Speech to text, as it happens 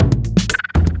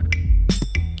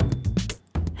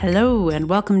Hello and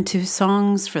welcome to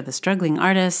Songs for the Struggling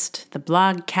Artist, the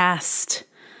blogcast.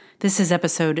 This is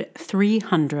episode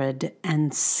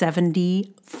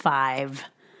 375.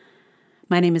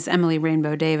 My name is Emily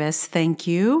Rainbow Davis. Thank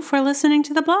you for listening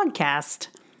to the blogcast.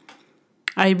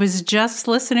 I was just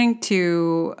listening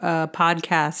to a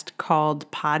podcast called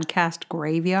Podcast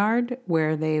Graveyard,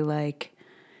 where they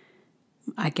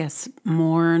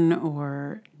mourn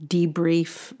or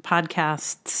debrief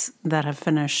podcasts that have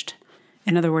finished.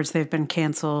 In other words, they've been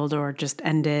canceled or just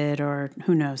ended or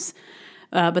who knows.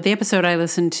 But the episode I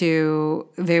listened to,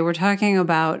 they were talking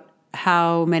about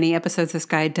how many episodes this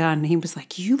guy had done. He was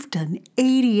like, you've done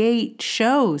 88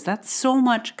 shows. That's so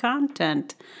much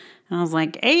content. And I was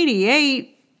like,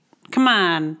 88? Come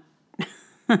on.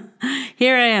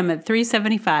 Here I am at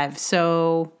 375.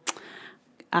 So,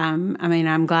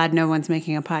 I'm glad no one's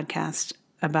making a podcast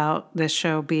about this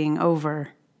show being over.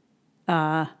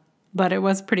 But it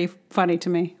was pretty funny to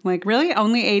me. Like, really?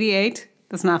 Only 88?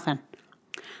 That's nothing.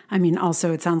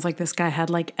 Also, it sounds like this guy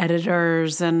had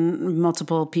editors and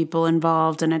multiple people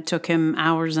involved, and it took him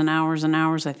hours and hours and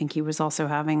hours. I think he was also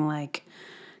having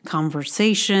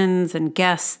conversations and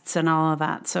guests and all of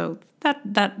that. So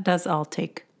that does all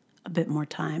take a bit more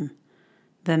time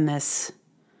than this.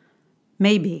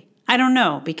 Maybe. I don't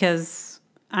know, because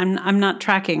I'm not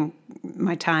tracking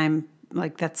my time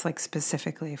that's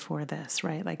specifically for this,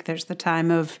 right? There's the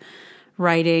time of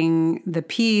writing the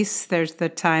piece, there's the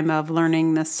time of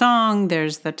learning the song,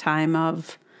 there's the time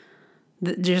of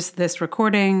just this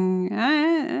recording.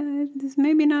 It's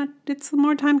maybe not, it's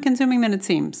more time consuming than it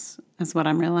seems, is what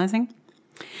I'm realizing.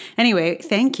 Anyway,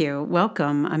 thank you.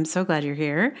 Welcome. I'm so glad you're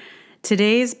here.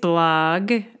 Today's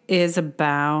blog is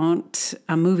about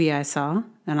a movie I saw,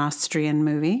 an Austrian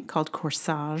movie called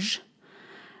Corsage.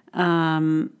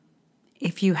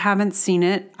 If you haven't seen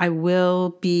it, I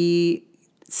will be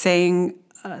saying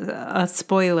a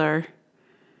spoiler.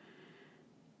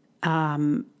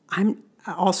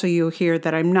 You'll hear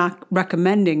that I'm not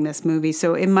recommending this movie,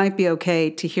 so it might be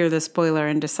okay to hear the spoiler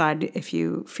and decide if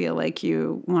you feel like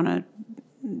you want to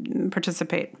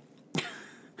participate.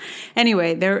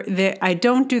 Anyway, I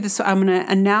don't do this. I'm going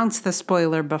to announce the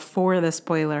spoiler before the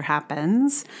spoiler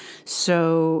happens.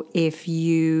 So if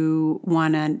you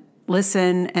want to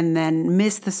listen and then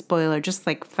miss the spoiler, just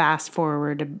fast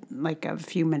forward a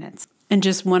few minutes. And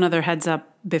just one other heads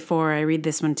up before I read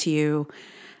this one to you.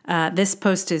 This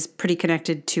post is pretty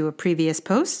connected to a previous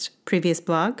post, previous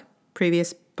blog,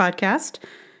 previous podcast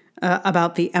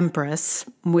about the Empress,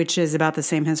 which is about the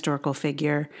same historical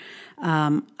figure.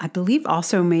 I believe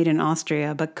also made in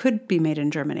Austria, but could be made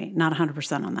in Germany. Not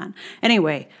 100% on that.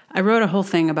 Anyway, I wrote a whole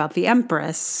thing about the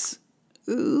Empress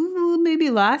maybe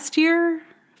last year,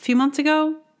 a few months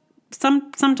ago,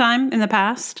 sometime in the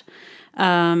past.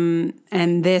 And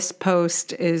this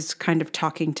post is kind of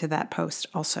talking to that post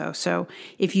also. So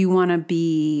if you want to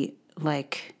be a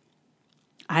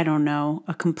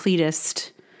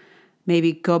completist,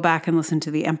 maybe go back and listen to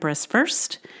the Empress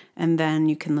first, and then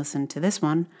you can listen to this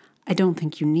one. I don't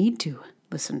think you need to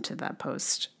listen to that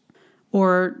post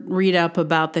or read up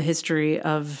about the history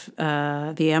of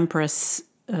the Empress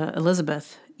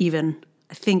Elisabeth. Even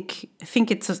I think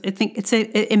it's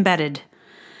embedded.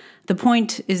 The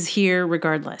point is here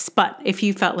regardless. But if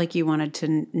you felt like you wanted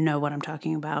to know what I'm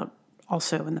talking about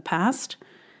also in the past,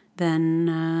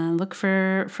 then look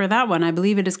for that one. I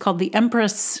believe it is called The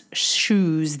Empress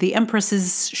Shoes, The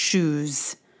Empress's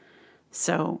Shoes.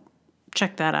 So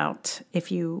check that out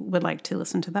if you would like to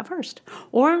listen to that first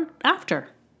or after.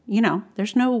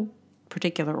 There's no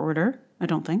particular order, I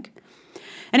don't think.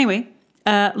 Anyway,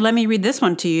 let me read this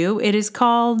one to you. It is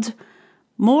called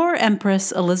More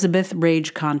Empress Elisabeth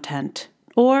Rage Content,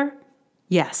 or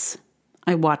Yes,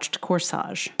 I Watched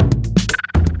Corsage.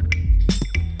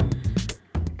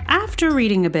 After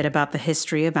reading a bit about the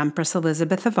history of Empress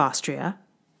Elisabeth of Austria,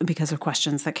 because of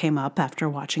questions that came up after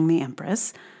watching The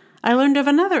Empress, I learned of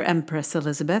another Empress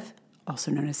Elisabeth, also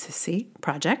known as Sissy,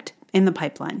 project in the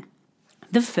pipeline.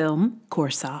 The film,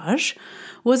 Corsage,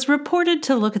 was reported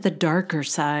to look at the darker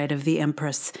side of the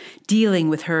Empress, dealing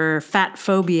with her fat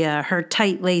phobia, her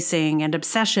tight lacing, and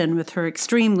obsession with her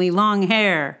extremely long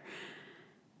hair.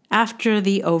 After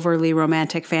the overly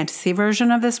romantic fantasy version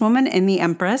of this woman in The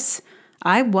Empress,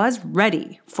 I was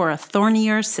ready for a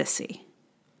thornier Sissy.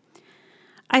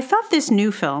 I thought this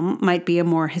new film might be a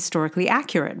more historically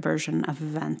accurate version of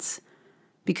events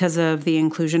because of the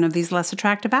inclusion of these less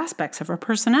attractive aspects of her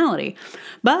personality.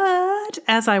 But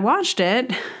as I watched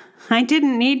it, I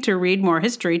didn't need to read more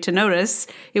history to notice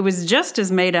it was just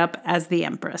as made up as the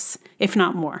Empress, if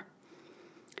not more.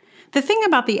 The thing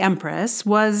about the Empress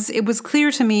was it was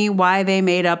clear to me why they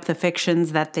made up the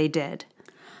fictions that they did.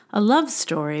 A love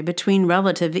story between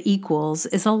relative equals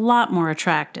is a lot more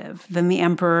attractive than the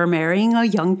emperor marrying a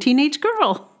young teenage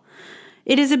girl.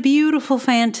 It is a beautiful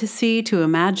fantasy to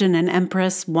imagine an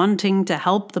empress wanting to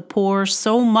help the poor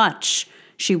so much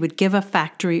she would give a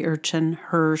factory urchin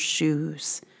her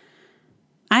shoes.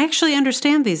 I actually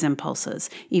understand these impulses,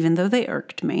 even though they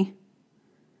irked me.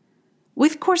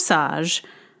 With Corsage,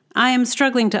 I am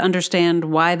struggling to understand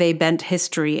why they bent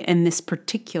history in this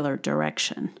particular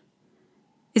direction.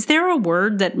 Is there a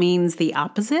word that means the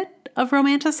opposite of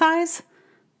romanticize?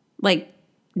 Like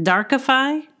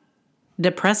darkify?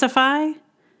 Depressify?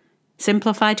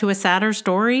 Simplify to a sadder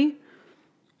story?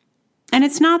 And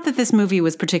it's not that this movie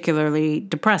was particularly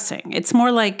depressing. It's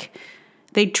more like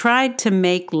they tried to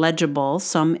make legible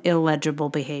some illegible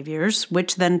behaviors,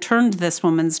 which then turned this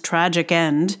woman's tragic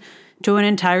end to an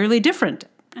entirely different,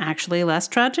 actually less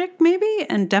tragic, maybe,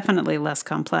 and definitely less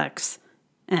complex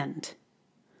end.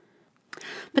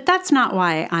 But that's not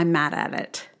why I'm mad at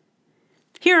it.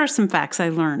 Here are some facts I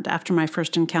learned after my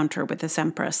first encounter with this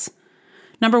empress.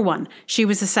 Number 1, she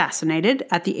was assassinated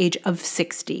at the age of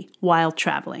 60 while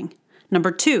traveling. Number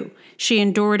 2, she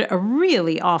endured a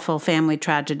really awful family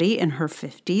tragedy in her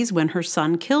 50s when her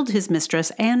son killed his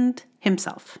mistress and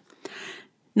himself.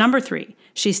 Number 3,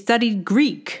 she studied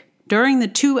Greek during the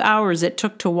 2 hours it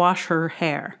took to wash her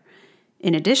hair.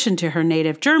 In addition to her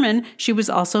native German, she was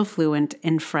also fluent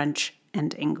in French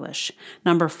and English.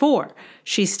 Number 4,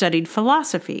 she studied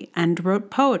philosophy and wrote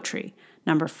poetry.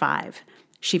 Number 5,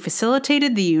 she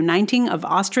facilitated the uniting of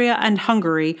Austria and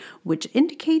Hungary, which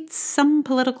indicates some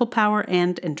political power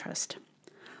and interest.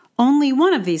 Only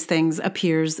one of these things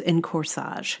appears in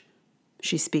Corsage.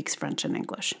 She speaks French and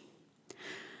English.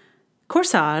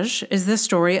 Corsage is the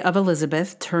story of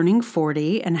Elisabeth turning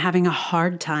 40 and having a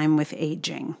hard time with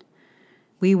aging.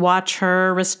 We watch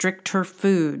her restrict her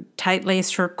food,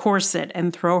 tight-lace her corset,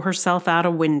 and throw herself out a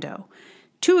window.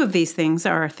 2 of these things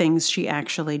are things she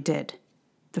actually did.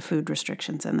 The food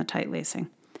restrictions and the tight-lacing.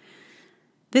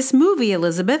 This movie,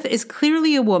 Elisabeth, is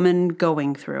clearly a woman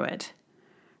going through it.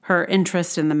 Her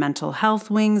interest in the mental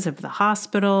health wings of the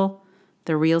hospital,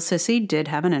 the real Sissy did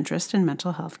have an interest in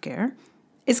mental health care,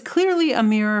 is clearly a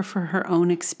mirror for her own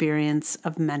experience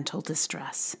of mental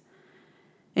distress.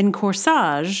 In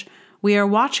Corsage, we are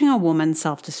watching a woman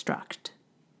self-destruct.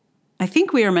 I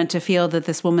think we are meant to feel that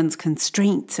this woman's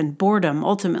constraints and boredom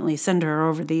ultimately send her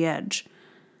over the edge.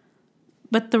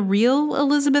 But the real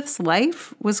Elisabeth's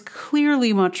life was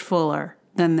clearly much fuller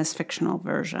than this fictional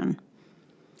version.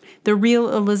 The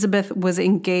real Elisabeth was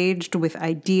engaged with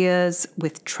ideas,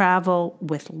 with travel,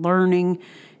 with learning.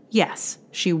 Yes,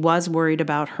 she was worried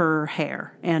about her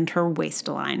hair and her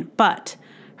waistline, but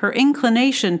her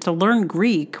inclination to learn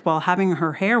Greek while having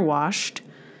her hair washed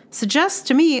suggests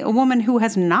to me a woman who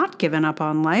has not given up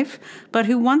on life, but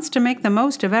who wants to make the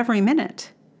most of every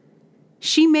minute.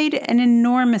 She made an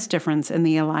enormous difference in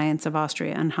the alliance of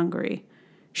Austria and Hungary.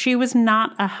 She was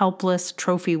not a helpless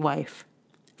trophy wife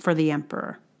for the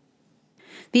emperor.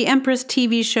 The Empress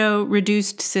TV show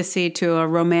reduced Sissy to a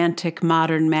romantic,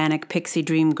 modern, manic pixie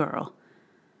dream girl.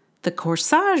 The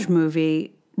Corsage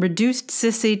movie reduced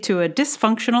Sissy to a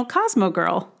dysfunctional Cosmo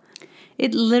girl.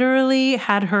 It literally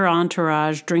had her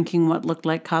entourage drinking what looked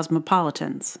like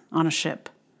cosmopolitans on a ship.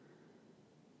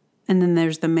 And then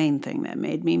there's the main thing that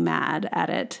made me mad at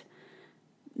it.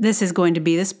 This is going to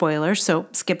be the spoiler, so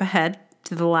skip ahead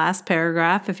to the last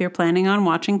paragraph if you're planning on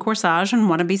watching Corsage and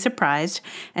want to be surprised.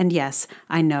 And yes,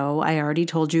 I know I already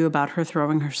told you about her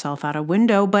throwing herself out a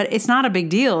window, but it's not a big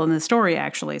deal in the story,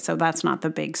 actually, so that's not the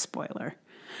big spoiler.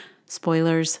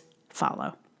 Spoilers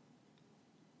follow.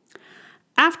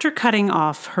 After cutting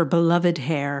off her beloved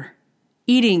hair,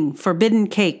 eating forbidden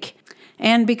cake,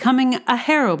 and becoming a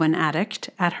heroin addict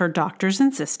at her doctor's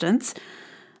insistence,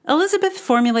 Elisabeth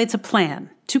formulates a plan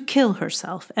to kill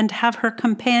herself and have her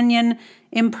companion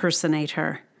impersonate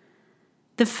her.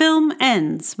 The film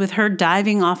ends with her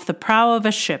diving off the prow of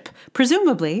a ship,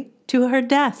 presumably to her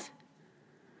death.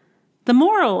 The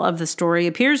moral of the story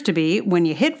appears to be, when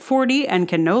you hit 40 and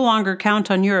can no longer count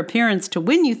on your appearance to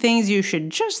win you things, you should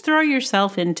just throw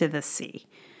yourself into the sea.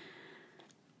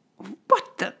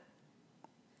 What the?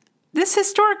 This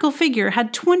historical figure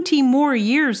had 20 more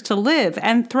years to live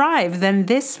and thrive than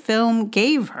this film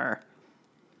gave her.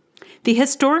 The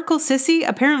historical Sissy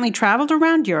apparently traveled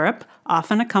around Europe,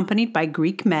 often accompanied by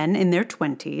Greek men in their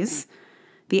 20s.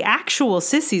 The actual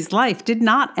Sissy's life did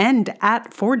not end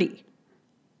at 40.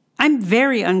 I'm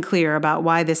very unclear about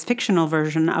why this fictional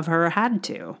version of her had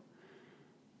to.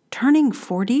 Turning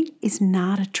 40 is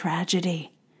not a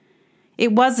tragedy.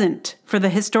 It wasn't for the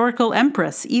historical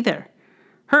Empress either.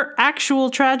 Her actual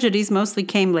tragedies mostly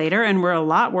came later and were a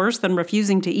lot worse than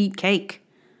refusing to eat cake.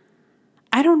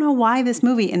 I don't know why this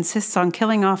movie insists on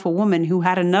killing off a woman who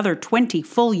had another 20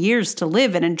 full years to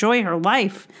live and enjoy her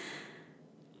life.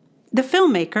 The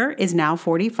filmmaker is now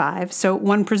 45, so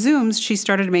one presumes she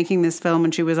started making this film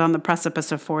when she was on the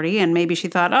precipice of 40, and maybe she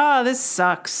thought, oh, this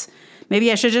sucks. Maybe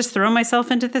I should just throw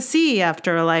myself into the sea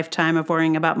after a lifetime of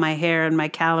worrying about my hair and my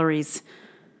calories.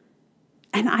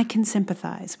 And I can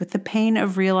sympathize with the pain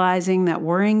of realizing that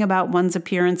worrying about one's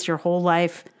appearance your whole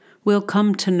life will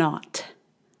come to naught.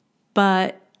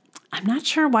 But I'm not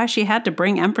sure why she had to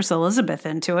bring Empress Elisabeth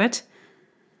into it.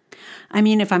 I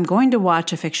mean, if I'm going to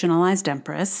watch a fictionalized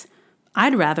empress,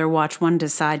 I'd rather watch one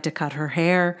decide to cut her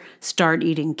hair, start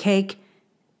eating cake,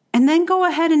 and then go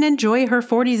ahead and enjoy her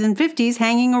 40s and 50s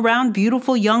hanging around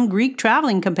beautiful young Greek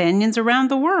traveling companions around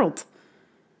the world.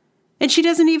 And she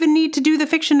doesn't even need to do the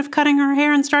fiction of cutting her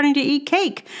hair and starting to eat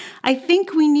cake. I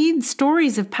think we need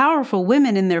stories of powerful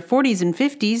women in their 40s and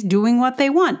 50s doing what they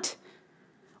want.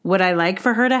 Would I like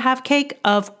for her to have cake?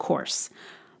 Of course.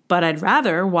 But I'd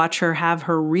rather watch her have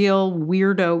her real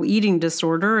weirdo eating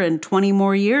disorder and 20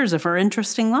 more years of her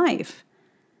interesting life.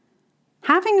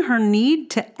 Having her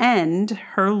need to end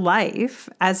her life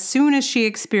as soon as she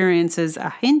experiences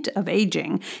a hint of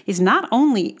aging is not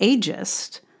only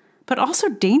ageist, but also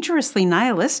dangerously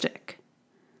nihilistic.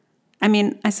 I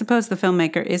mean, I suppose the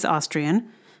filmmaker is Austrian.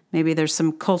 Maybe there's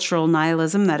some cultural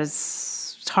nihilism that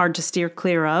is hard to steer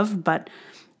clear of, but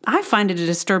I find it a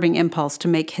disturbing impulse to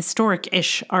make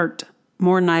historic-ish art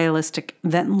more nihilistic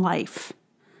than life.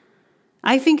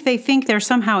 I think they think they're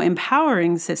somehow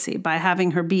empowering Sissy by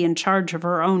having her be in charge of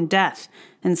her own death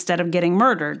instead of getting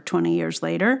murdered 20 years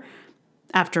later.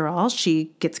 After all,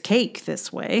 she gets cake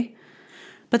this way.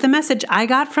 But the message I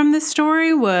got from this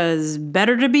story was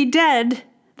better to be dead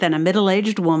than a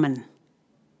middle-aged woman.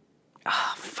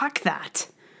 Oh, fuck that.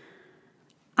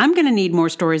 I'm going to need more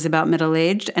stories about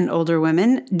middle-aged and older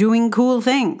women doing cool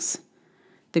things.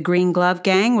 The Green Glove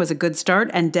Gang was a good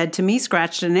start, and Dead to Me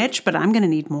scratched an itch, but I'm going to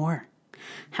need more.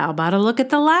 How about a look at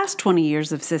the last 20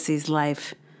 years of Sissy's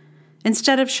life?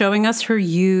 Instead of showing us her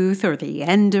youth or the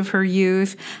end of her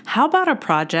youth, how about a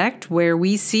project where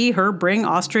we see her bring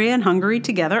Austria and Hungary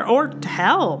together, or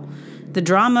hell, the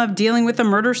drama of dealing with the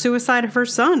murder-suicide of her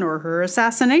son or her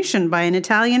assassination by an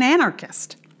Italian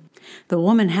anarchist? The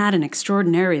woman had an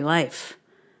extraordinary life.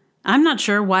 I'm not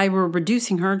sure why we're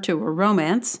reducing her to a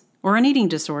romance or an eating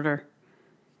disorder.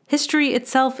 History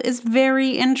itself is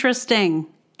very interesting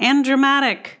and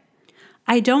dramatic.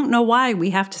 I don't know why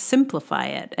we have to simplify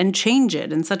it and change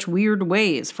it in such weird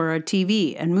ways for our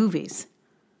TV and movies.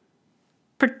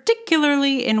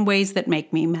 Particularly in ways that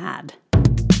make me mad.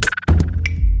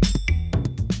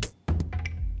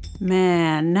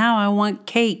 Man, now I want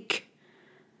cake.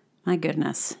 My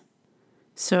goodness.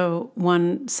 So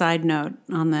one side note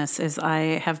on this is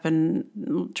I have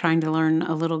been trying to learn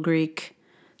a little Greek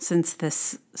since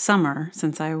this summer,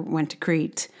 since I went to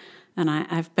Crete. And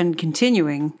I've been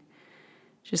continuing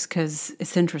just because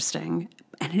it's interesting.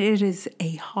 And it is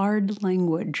a hard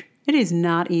language. It is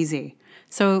not easy.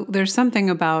 So there's something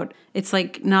about, it's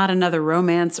like not another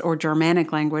Romance or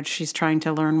Germanic language she's trying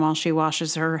to learn while she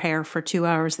washes her hair for 2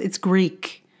 hours. It's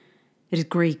Greek. It is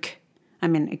Greek. I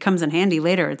mean, it comes in handy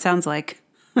later, it sounds like.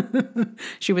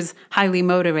 She was highly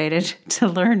motivated to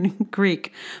learn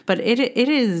Greek. But it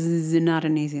is not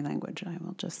an easy language, I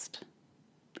will just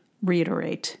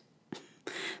reiterate.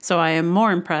 So I am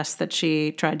more impressed that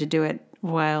she tried to do it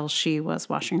while she was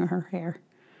washing her hair.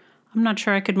 I'm not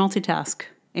sure I could multitask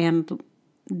and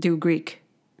do Greek.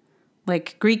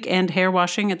 Like Greek and hair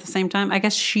washing at the same time. I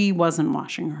guess she wasn't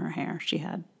washing her hair. She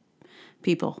had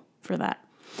people for that.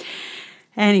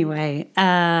 Anyway,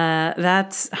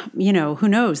 that's, who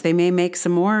knows? They may make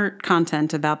some more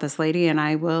content about this lady and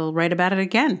I will write about it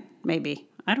again, maybe.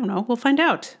 I don't know. We'll find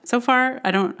out. So far,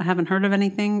 I haven't heard of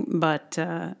anything, but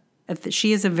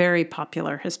she is a very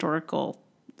popular historical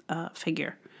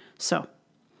figure. So,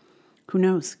 who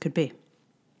knows? Could be.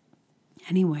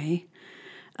 Anyway,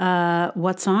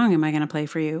 what song am I going to play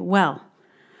for you? Well,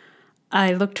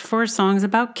 I looked for songs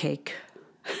about cake.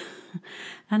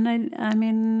 And I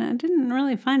didn't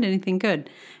really find anything good.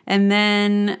 And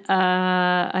then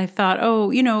I thought,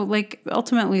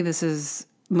 ultimately this is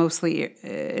mostly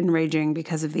enraging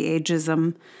because of the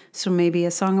ageism. So maybe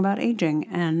a song about aging.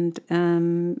 And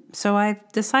so I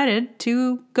decided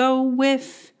to go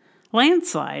with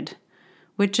Landslide,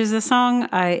 which is a song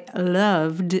I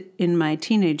loved in my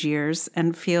teenage years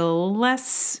and feel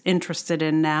less interested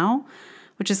in now,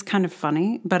 which is kind of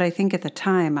funny. But I think at the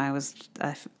time I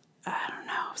I don't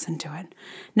know, I was into it.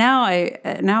 Now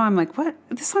I'm like, what?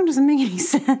 This song doesn't make any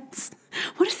sense.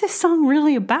 What is this song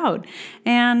really about?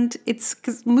 And it's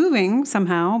moving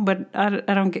somehow, but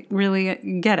I don't really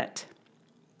get it.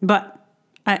 But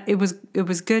it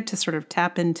was good to sort of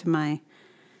tap into my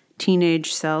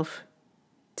teenage self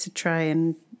to try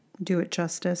and do it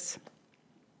justice.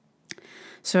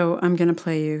 So I'm going to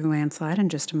play you Landslide in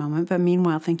just a moment. But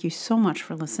meanwhile, thank you so much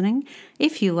for listening.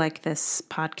 If you like this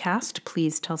podcast,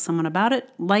 please tell someone about it.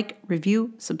 Like,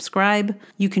 review, subscribe.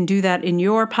 You can do that in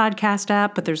your podcast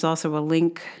app, but there's also a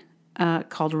link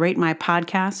called Rate My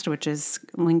Podcast, which is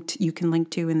you can link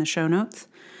to in the show notes.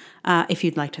 If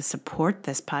you'd like to support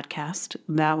this podcast,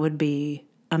 that would be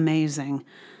amazing.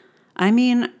 I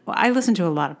mean, I listen to a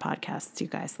lot of podcasts, you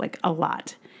guys, like a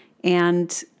lot.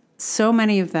 And so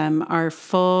many of them are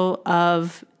full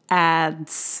of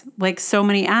ads, like so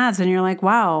many ads. And you're like,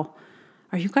 wow,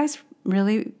 are you guys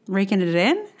really raking it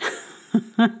in?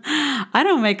 I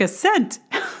don't make a cent.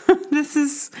 This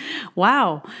is,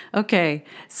 wow. Okay.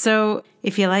 So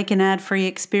if you like an ad-free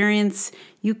experience,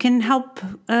 you can help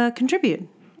contribute.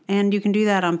 And you can do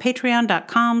that on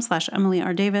patreon.com/Emily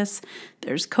R. Davis.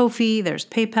 There's Ko-fi, there's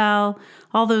PayPal.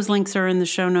 All those links are in the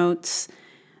show notes.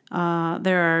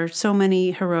 There are so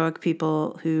many heroic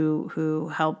people who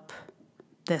help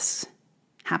this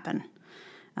happen.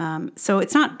 So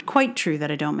it's not quite true that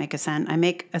I don't make a cent. I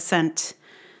make a cent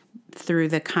through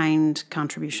the kind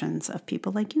contributions of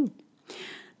people like you.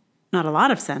 Not a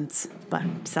lot of cents, but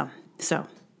some. So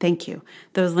thank you.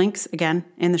 Those links, again,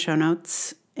 in the show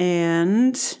notes.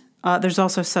 And there's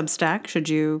also Substack, should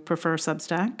you prefer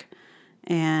Substack.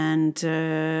 And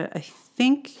I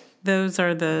think those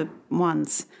are the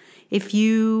ones. If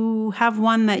you have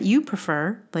one that you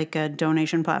prefer, like a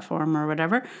donation platform or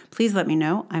whatever, please let me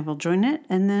know. I will join it,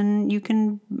 and then you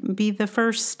can be the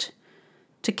first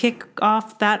to kick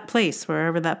off that place,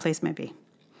 wherever that place may be.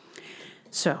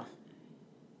 So,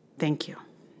 thank you.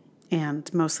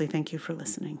 And mostly thank you for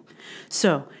listening.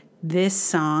 So, this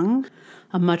song,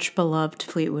 a much beloved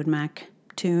Fleetwood Mac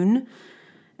tune,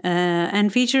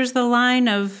 and features the line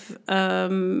of,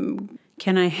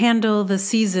 can I handle the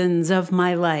seasons of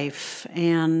my life?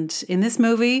 And in this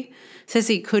movie,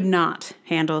 Sissy could not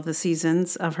handle the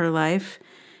seasons of her life.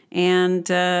 And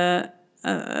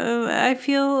I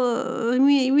feel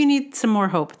we need some more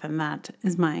hope than that,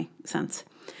 is my sense.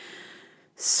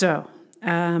 So,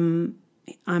 I'm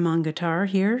on guitar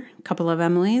here, a couple of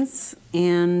Emilys,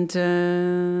 and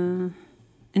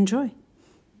enjoy.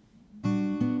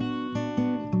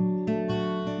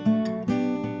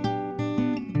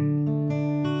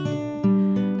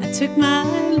 I took my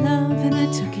love and I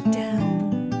took it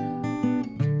down.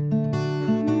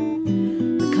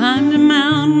 I climbed a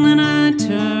mountain and I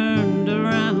turned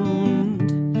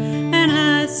around, and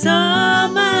I saw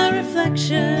my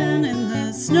reflection in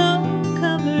the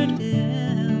snow-covered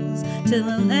hills till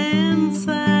a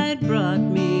landslide brought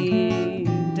me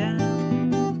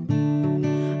down.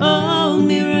 Oh,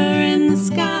 mirror in the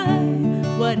sky,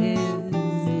 what is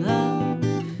love?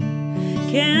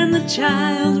 Can the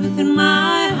child within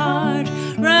my heart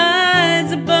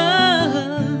rise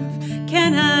above?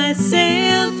 Can I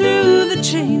sail through the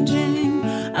changing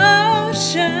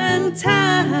ocean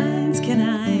tides? Can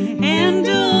I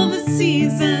handle the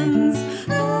seasons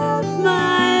of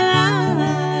my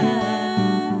life?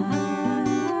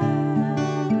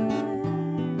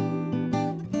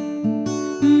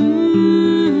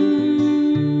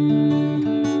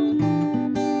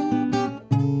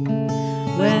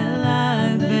 Well,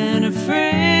 I've been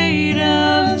afraid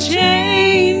of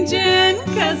changing,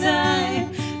 'cause I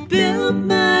built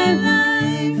my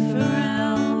life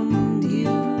around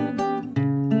you.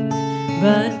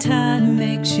 But time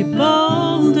makes you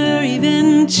bolder,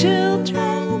 even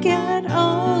children get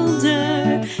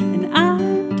older, and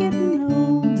I'm getting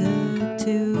older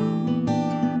too.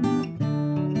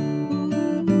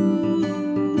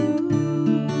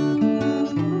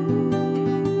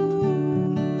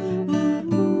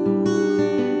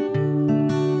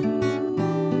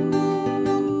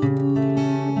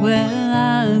 Well,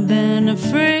 I've been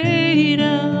afraid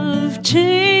of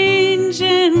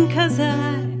changing, 'cause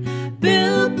I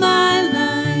built my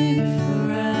life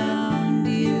around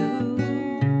you.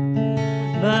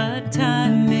 But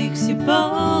time makes you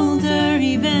bolder,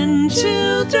 even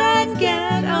children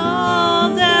get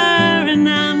older, and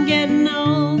I'm getting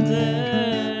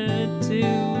older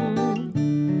too.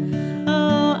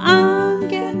 Oh, I'm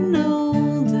getting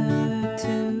older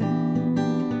too.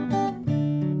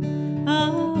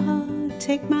 Oh,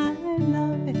 take my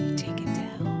love and take it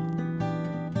down.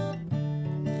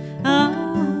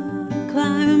 Oh,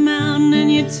 climb a mountain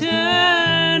and you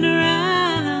turn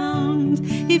around.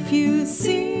 if you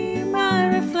see my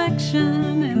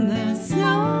reflection in the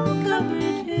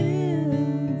snow-covered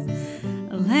hills,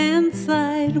 a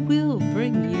landslide will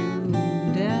bring you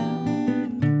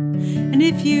down. And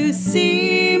if you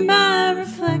see my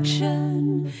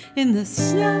reflection in the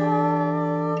snow-covered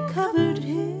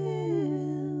hills,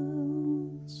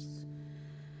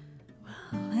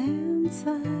 well, a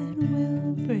landslide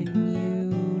will bring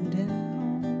you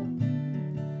down.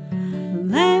 A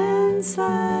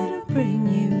landslide will bring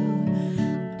you